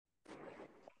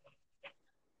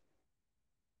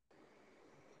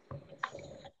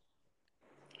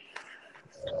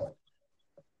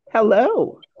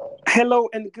Hello. Hello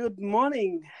and good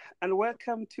morning, and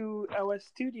welcome to our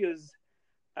studios.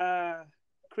 Uh,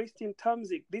 Kristine,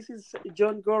 Tomzik. This is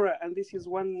John Gora, and this is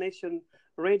One Nation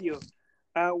Radio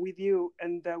with you,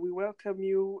 and we welcome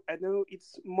you. I know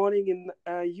it's morning in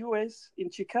US in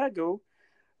Chicago,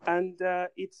 and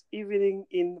it's evening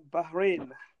in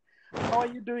Bahrain. How are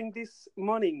you doing this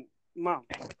morning, Mom?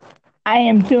 I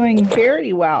am doing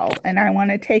very well, and I want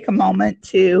to take a moment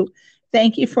to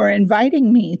thank you for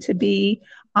inviting me to be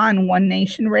on One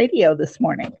Nation Radio this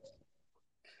morning.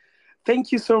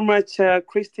 Thank you so much,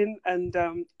 Kristen. And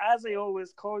as I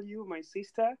always call you, my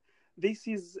sister, this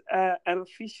is an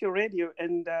official radio,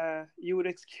 and you would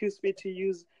excuse me to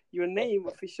use your name,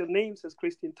 official names, as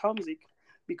Kristen Tomzik,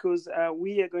 because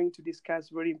we are going to discuss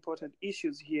very important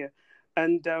issues here.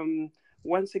 And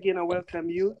once again, I welcome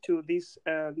you to this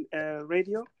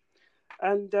radio.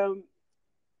 And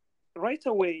right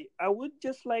away, I would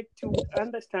just like to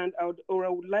understand, or I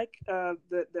would like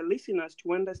the listeners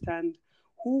to understand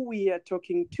who we are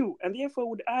talking to. And therefore, I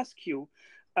would ask you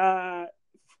uh,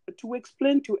 to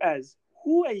explain to us,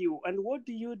 who are you and what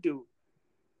do you do?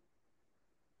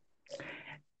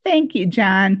 Thank you,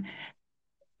 John.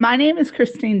 My name is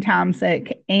Kristine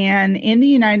Tomzik, and in the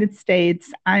United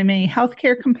States, I'm a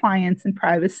healthcare compliance and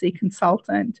privacy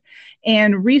consultant,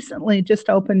 and recently just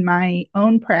opened my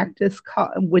own practice,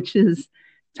 which is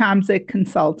Tomzik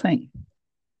Consulting.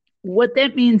 What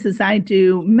that means is I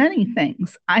do many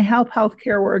things. I help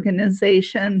healthcare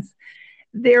organizations,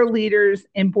 their leaders,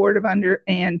 and board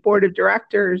of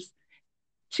directors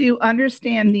to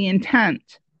understand the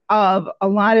intent of a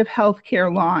lot of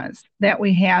healthcare laws that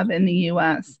we have in the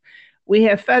U.S. We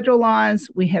have federal laws,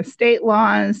 we have state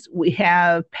laws, we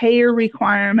have payer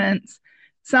requirements.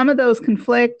 Some of those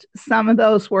conflict, some of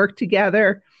those work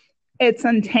together. It's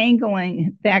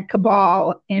untangling that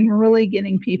cabal and really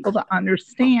getting people to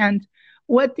understand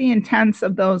what the intents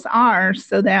of those are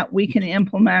so that we can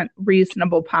implement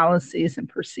reasonable policies and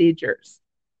procedures.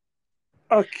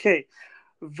 Okay,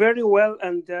 very well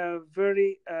and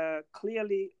very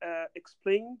clearly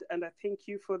explained, and I thank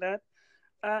you for that.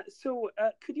 So,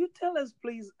 could you tell us,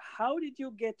 please, how did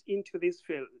you get into this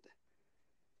field?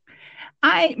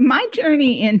 My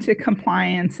journey into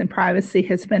compliance and privacy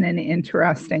has been an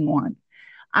interesting one.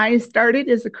 I started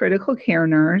as a critical care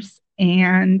nurse,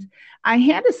 and I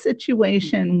had a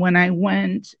situation when I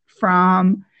went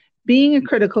from being a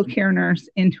critical care nurse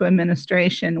into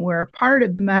administration where a part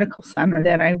of the medical center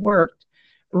that I worked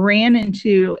ran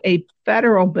into a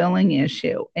federal billing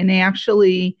issue. And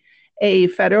actually, a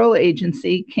federal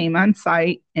agency came on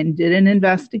site and did an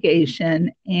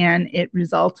investigation, and it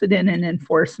resulted in an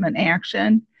enforcement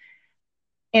action.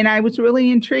 And I was really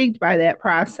intrigued by that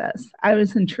process. I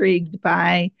was intrigued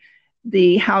by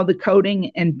the how the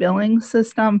coding and billing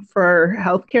system for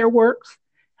healthcare works.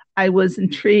 I was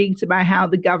intrigued by how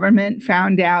the government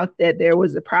found out that there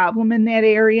was a problem in that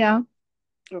area.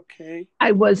 Okay.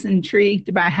 I was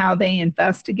intrigued by how they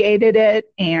investigated it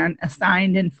and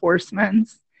assigned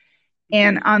enforcements.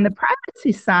 And on the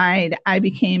privacy side, I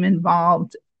became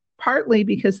involved partly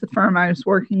because the firm I was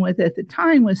working with at the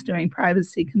time was doing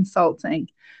privacy consulting.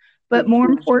 But more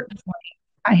importantly,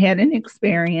 I had an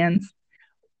experience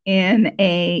in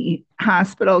a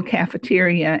hospital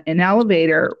cafeteria, an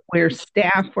elevator where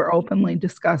staff were openly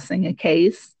discussing a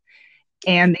case,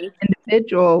 and the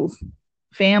individual's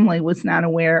family was not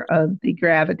aware of the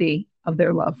gravity of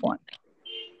their loved one.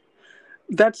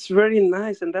 That's very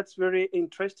nice and that's very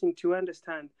interesting to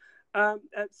understand.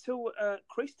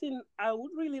 Christine, I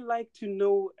would really like to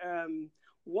know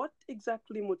what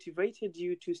exactly motivated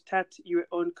you to start your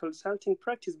own consulting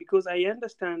practice, because I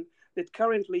understand that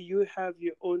currently you have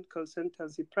your own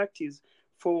consultancy practice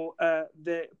for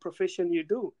the profession you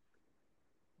do.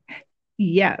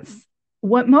 Yes.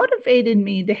 What motivated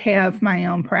me to have my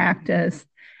own practice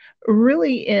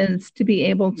really is to be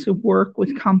able to work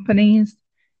with companies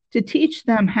to teach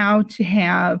them how to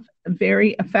have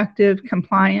very effective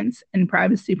compliance and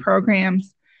privacy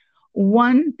programs,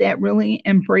 one that really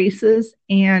embraces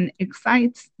and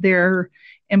excites their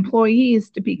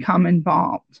employees to become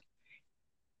involved.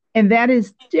 And that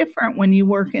is different when you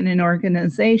work in an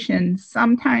organization.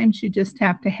 Sometimes you just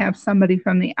have to have somebody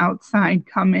from the outside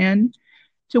come in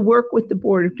to work with the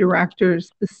board of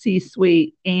directors, the C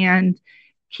suite, and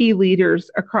key leaders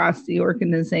across the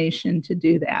organization to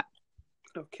do that.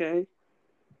 Okay,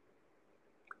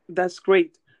 that's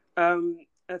great.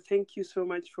 Thank you so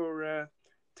much for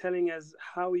telling us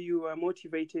how you are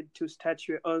motivated to start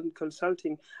your own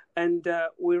consulting, and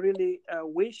we really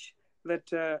wish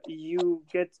that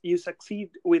you succeed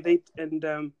with it,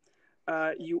 and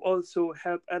you also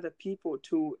help other people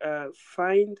to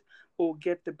find or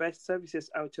get the best services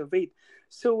out of it.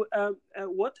 So,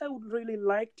 what I would really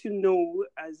like to know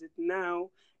as it now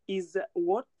is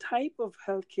what type of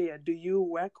healthcare do you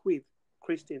work with,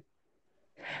 Kristine?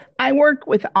 I work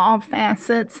with all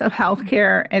facets of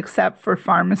healthcare except for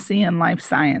pharmacy and life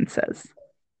sciences.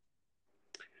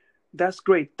 That's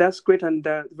great. That's great and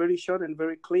very short and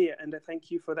very clear. And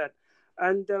thank you for that.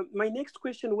 And my next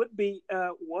question would be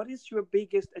what is your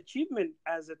biggest achievement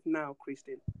as of now,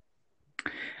 Kristine?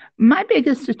 My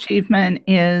biggest achievement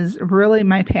is really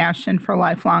my passion for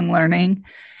lifelong learning.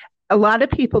 A lot of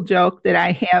people joke that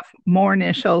I have more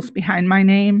initials behind my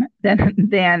name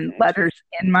than Okay. letters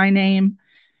in my name,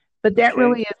 but that Okay.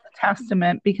 really is a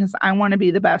testament because I want to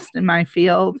be the best in my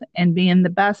field, and being the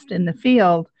best in the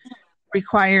field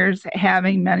requires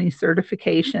having many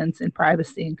certifications in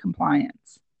privacy and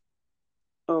compliance.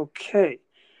 Okay.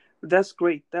 That's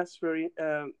great. That's very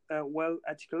well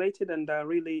articulated. And I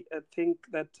really think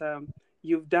that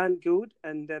you've done good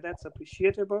and that's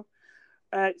appreciable.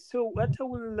 So, what I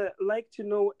would like to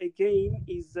know again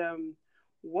is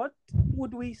what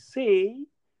would we say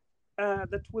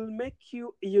that will make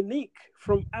you unique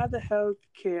from other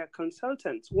healthcare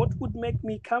consultants? What would make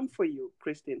me come for you,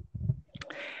 Kristine?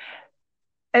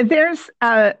 There's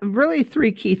really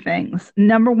three key things.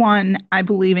 Number one, I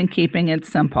believe in keeping it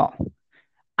simple.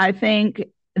 I think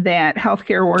that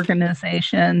healthcare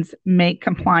organizations make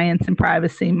compliance and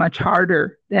privacy much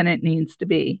harder than it needs to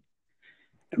be.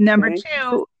 Number Okay.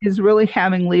 two is really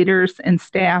having leaders and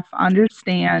staff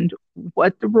understand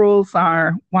what the rules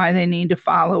are, why they need to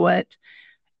follow it,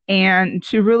 and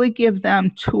to really give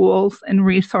them tools and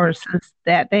resources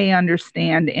that they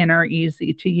understand and are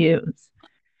easy to use.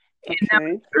 And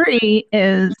Okay. number three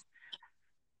is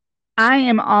I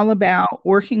am all about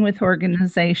working with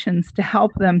organizations to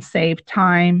help them save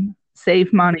time,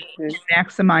 save money, Okay. and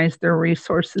maximize their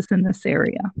resources in this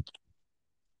area.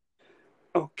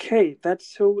 Okay, that's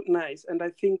so nice. And I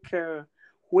think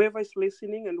whoever is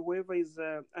listening and whoever is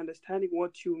understanding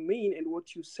what you mean and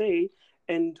what you say,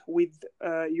 and with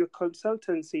your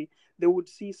consultancy, they would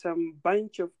see some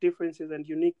bunch of differences and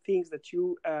unique things that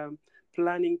you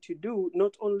planning to do,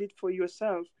 not only for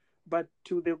yourself, but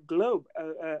to the globe,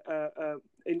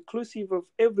 inclusive of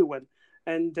everyone.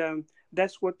 And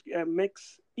that's what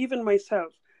makes even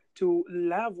myself to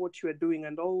love what you are doing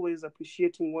and always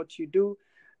appreciating what you do,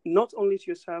 not only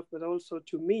to yourself, but also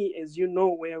to me, as you know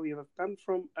where we have come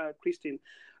from, Kristine.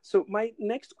 So, my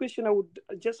next question I would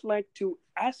just like to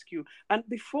ask you, and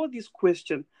before this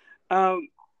question, um,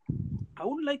 I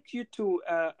would like you to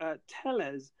tell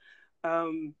us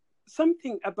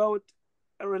something about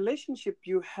a relationship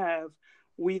you have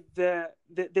with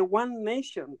the One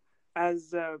Nation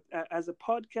as a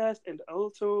podcast and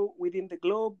also within the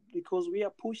globe, because we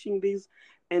are pushing this.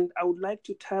 And I would like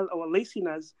to tell our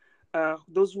listeners,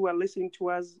 those who are listening to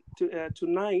us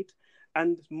tonight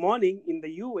and morning in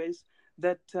the US,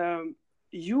 that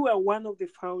you are one of the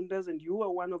founders and you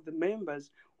are one of the members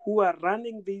who are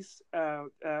running this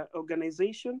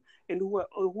organization, and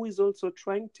who is also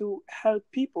trying to help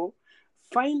people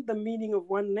find the meaning of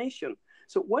One Nation.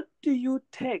 So, what do you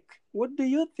take? What do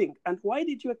you think? And why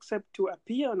did you accept to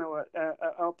appear on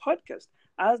our podcast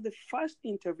as the first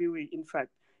interviewee? In fact,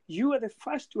 you are the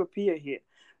first to appear here.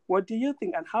 What do you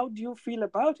think, and how do you feel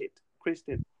about it,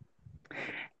 Kristine?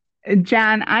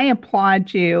 John, I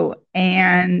applaud you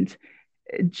and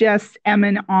just am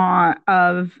in awe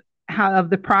of how of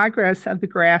the progress of the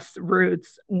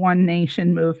grassroots One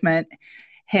Nation movement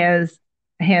has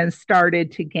has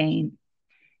started to gain.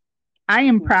 I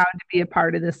am Mm-hmm. proud to be a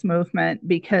part of this movement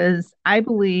because I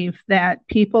believe that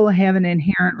people have an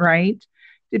inherent right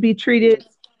to be treated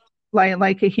Yes.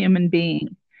 like a human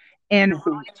being, and Mm-hmm.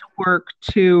 really to work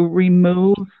to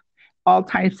remove all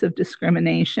types of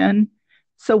discrimination.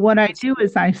 So, what I That's do good.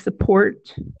 is I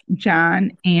support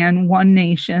John and One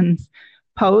Nation's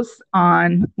posts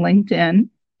on LinkedIn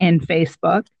and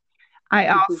Facebook. I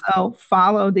Mm-hmm. also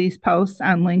follow these posts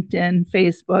on LinkedIn,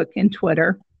 Facebook, and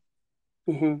Twitter.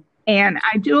 Mm-hmm. And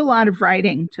I do a lot of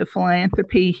writing to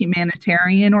philanthropy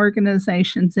humanitarian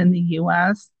organizations in the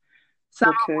US, some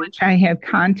of Okay. which I have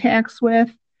contacts with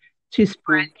to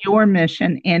spread Mm-hmm. your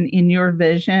mission and in your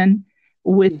vision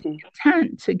with Mm-hmm. the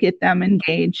intent to get them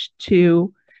engaged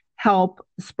to help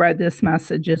spread this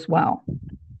message as well.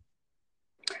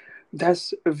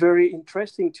 That's very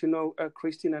interesting to know,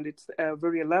 Christine, and it's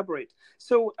very elaborate.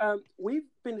 So we've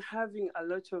been having a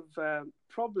lot of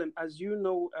problem, as you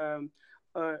know,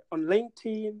 on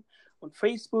LinkedIn, on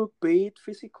Facebook, be it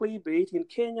physically, be it in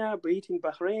Kenya, be it in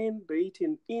Bahrain, be it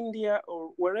in India,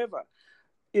 or wherever.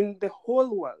 in the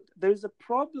whole world. There is a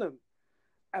problem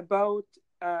about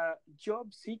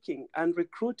job seeking and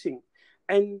recruiting.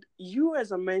 And you,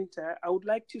 as a mentor, I would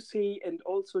like to say and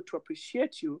also to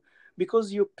appreciate you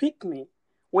because you picked me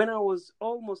when I was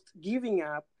almost giving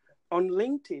up on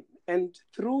LinkedIn. And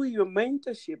through your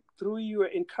mentorship, through your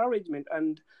encouragement,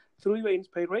 and through your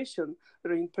inspiration,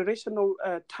 the inspirational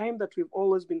time that we've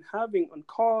always been having on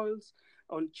calls,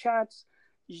 on chats,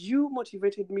 you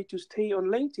motivated me to stay on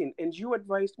LinkedIn and you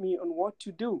advised me on what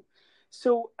to do.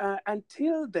 So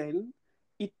until then,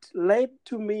 it led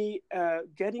to me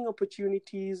getting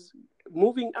opportunities,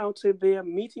 moving outside there,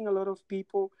 meeting a lot of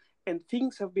people, and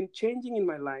things have been changing in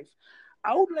my life.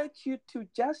 I would like you to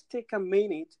just take a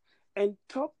minute and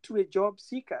talk to a job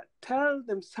seeker. Tell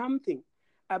them something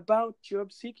about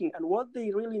job seeking and what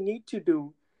they really need to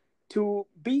do to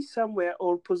be somewhere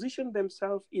or position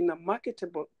themselves in a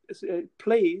marketable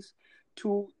place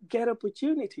to get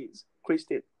opportunities,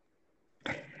 Kristine.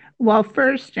 Well,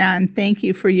 first, John, thank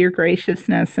you for your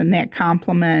graciousness and that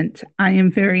compliment. I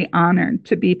am very honored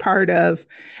to be part of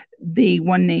the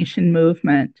One Nation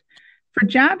movement. For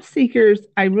job seekers,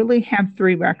 I really have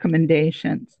three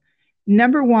recommendations.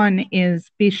 Number one is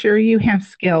be sure you have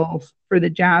skills for the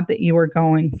job that you are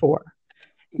going for.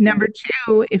 Number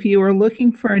two, if you are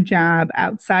looking for a job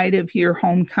outside of your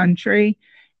home country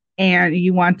and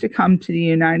you want to come to the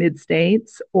United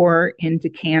States or into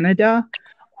Canada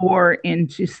or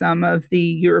into some of the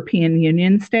European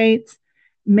Union states,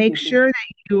 make sure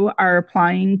that you are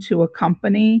applying to a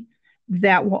company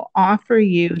that will offer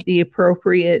you the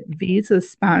appropriate visa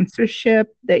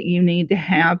sponsorship that you need to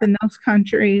have in those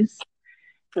countries.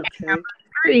 Okay. And number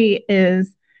three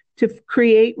is to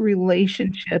create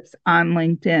relationships on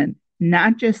LinkedIn,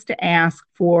 not just to ask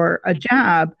for a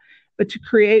job, but to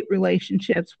create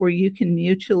relationships where you can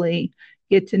mutually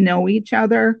get to know each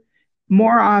other.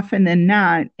 More often than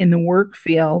not, in the work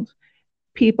field,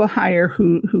 people hire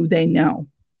who they know,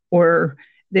 or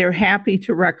they're happy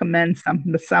to recommend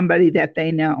somebody that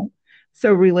they know.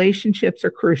 So relationships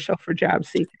are crucial for job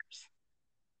seekers.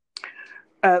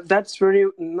 That's very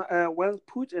well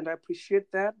put, and I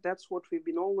appreciate that. That's what we've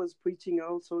been always preaching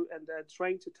also, and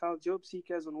trying to tell job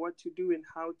seekers on what to do and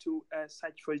how to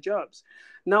search for jobs.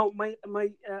 Now, my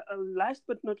last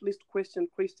but not least question,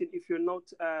 Kristine, if you're not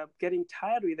getting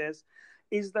tired with this,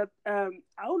 is that I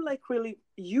would like really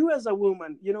you as a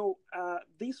woman,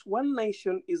 this One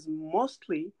Nation is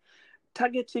mostly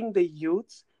targeting the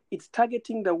youths. It's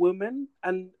targeting the women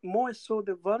and more so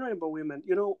the vulnerable women.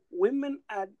 Women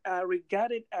are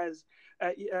regarded as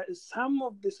some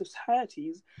of the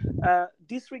societies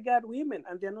disregard women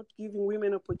and they're not giving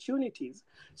women opportunities.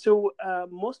 So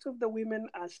most of the women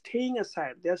are staying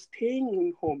aside. They're staying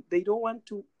in home. They don't want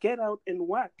to get out and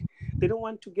work. They don't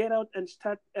want to get out and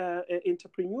start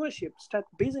entrepreneurship, start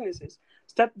businesses,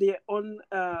 start their own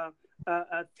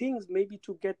things, maybe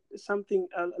to get something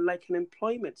like an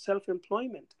employment,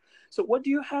 self-employment. So what do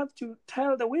you have to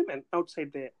tell the women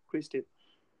outside there, Kristine?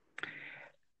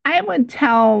 I would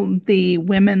tell the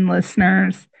women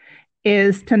listeners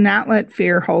is to not let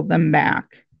fear hold them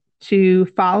back, to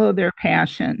follow their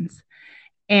passions,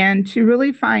 and to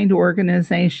really find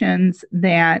organizations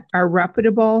that are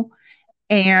reputable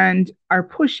and are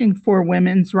pushing for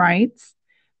women's rights.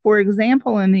 For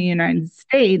example, in the United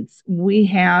States, we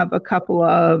have a couple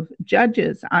of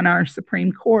judges on our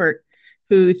Supreme Court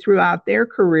who, throughout their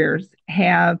careers,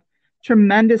 have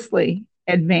tremendously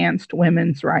advanced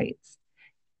women's rights.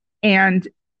 And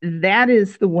that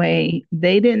is the way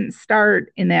they didn't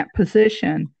start in that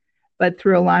position, but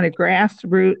through a lot of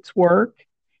grassroots work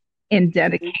and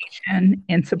dedication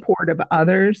and support of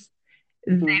others,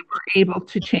 they were able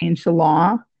to change the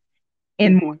law.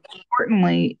 And more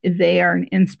importantly, they are an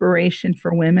inspiration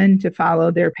for women to follow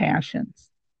their passions.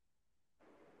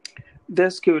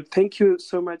 That's good. Thank you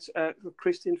so much,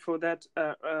 Kristine, for that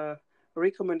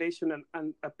recommendation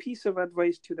and a piece of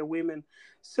advice to the women.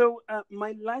 So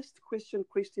my last question,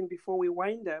 Kristine, before we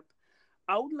wind up,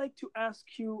 I would like to ask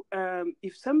you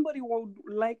if somebody would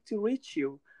like to reach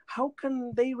you, how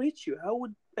can they reach you? How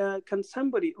would can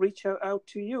somebody reach out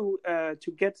to you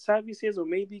to get services or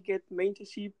maybe get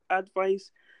mentorship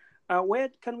advice? Where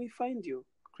can we find you,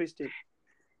 Kristine?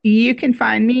 You can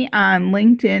find me on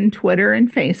LinkedIn, Twitter,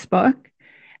 and Facebook.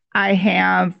 I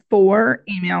have 4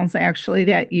 emails actually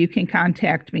that you can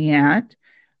contact me at.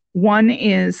 One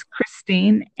is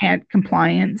Kristine at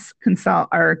Kristine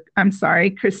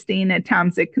at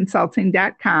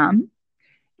tomzikconsulting.com.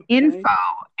 Okay.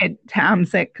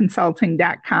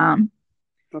 info@tomzikconsulting.com.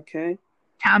 Okay.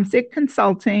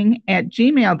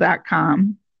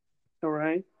 tomzikconsulting@gmail.com. All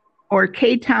right. or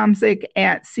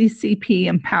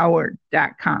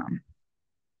ktomzik@ccpempowered.com.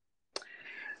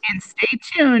 And stay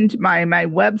tuned. My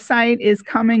website is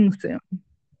coming soon.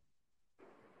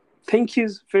 Thank you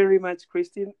very much,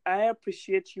 Kristine. I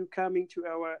appreciate you coming to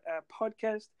our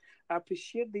podcast. I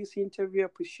appreciate this interview. I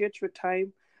appreciate your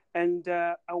time. And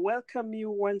I welcome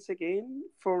you once again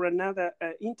for another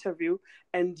interview.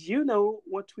 And you know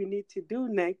what we need to do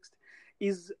next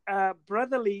is a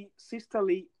brotherly,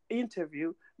 sisterly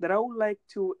interview that I would like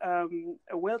to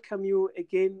welcome you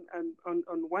again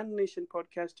on One Nation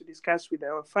podcast to discuss with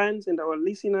our fans and our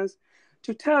listeners,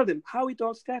 to tell them how it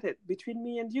all started between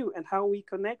me and you and how we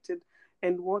connected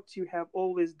and what you have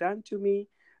always done to me,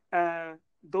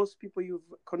 those people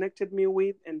you've connected me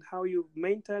with, and how you've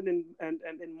mentored and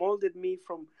molded me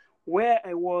from where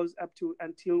I was up to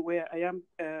until where I am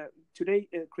today,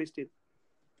 Kristine.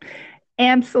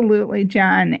 Absolutely,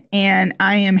 John. And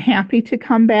I am happy to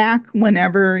come back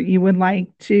whenever you would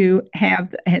like to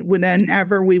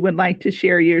whenever we would like to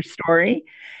share your story.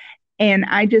 And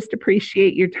I just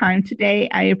appreciate your time today.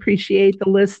 I appreciate the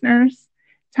listeners'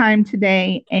 time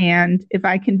today. And if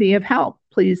I can be of help,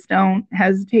 please don't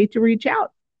hesitate to reach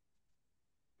out.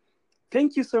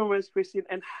 Thank you so much, Kristine,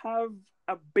 and have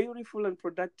a beautiful and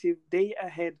productive day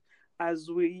ahead as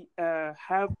we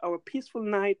have our peaceful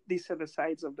night these other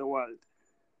sides of the world.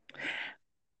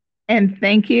 And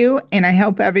thank you. And I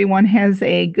hope everyone has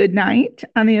a good night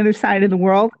on the other side of the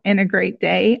world and a great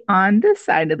day on this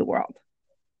side of the world.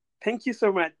 Thank you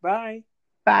so much. Bye.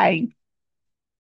 Bye.